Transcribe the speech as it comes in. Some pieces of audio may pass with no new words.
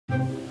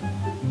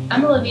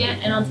I'm Olivia,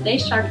 and on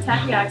today's Shark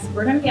Attack Reacts,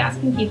 we're going to be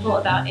asking people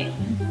about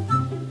aliens.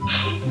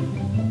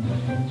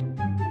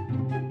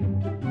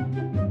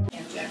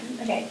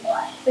 Okay,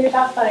 so your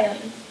thoughts about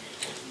aliens?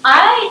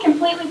 I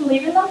completely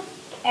believe in them,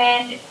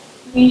 and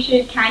we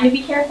should kind of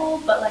be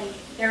careful, but like,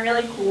 they're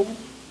really cool.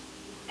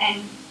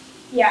 And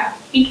yeah,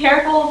 be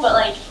careful, but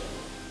like,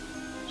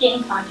 get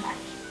in contact.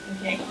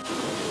 Okay.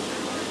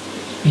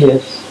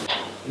 Yes.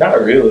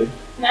 Not really.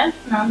 No?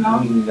 No, no.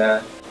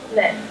 Nah.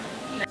 Then.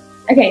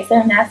 Okay,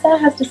 so NASA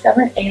has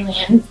discovered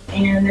aliens,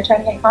 and they're trying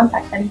to get in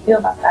contact. How do you feel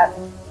about that?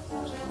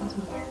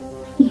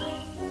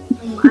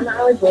 I'm not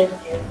really believe in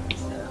aliens,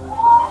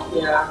 so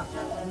yeah.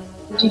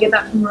 Did you get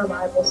that from a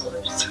reliable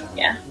source?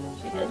 Yeah,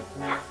 she did.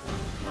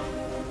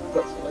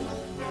 What source?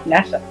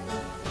 NASA.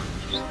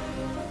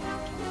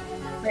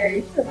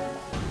 Very true.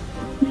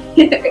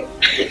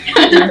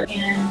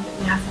 And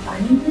NASA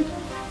finding people?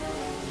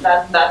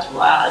 That's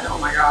rad. Oh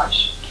my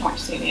gosh. Can't wait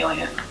to see an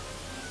alien.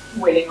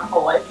 Waiting my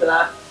whole life for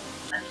that.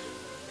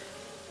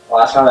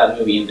 Well, I saw that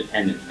movie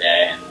Independence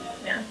Day, and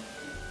Yeah.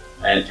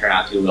 that didn't turn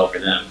out too well for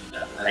them. So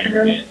I think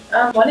we're good.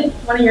 What if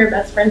one of your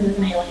best friends is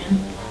an alien?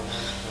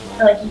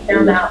 Or like you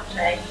found out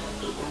today?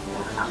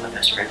 I'm not my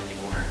best friend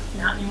anymore.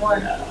 Not anymore.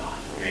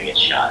 We're gonna get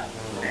shot.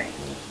 Okay.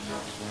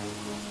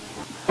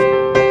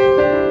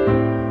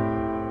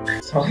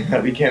 Sorry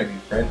that we can't be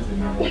friends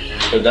anymore.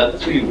 But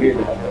that's pretty weird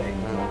to have that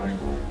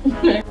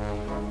anymore.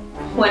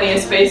 Plenty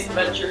of space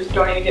adventures.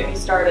 Don't even get me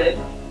started.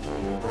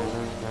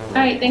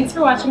 Alright, thanks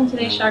for watching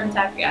today's Shark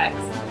Attack Reacts.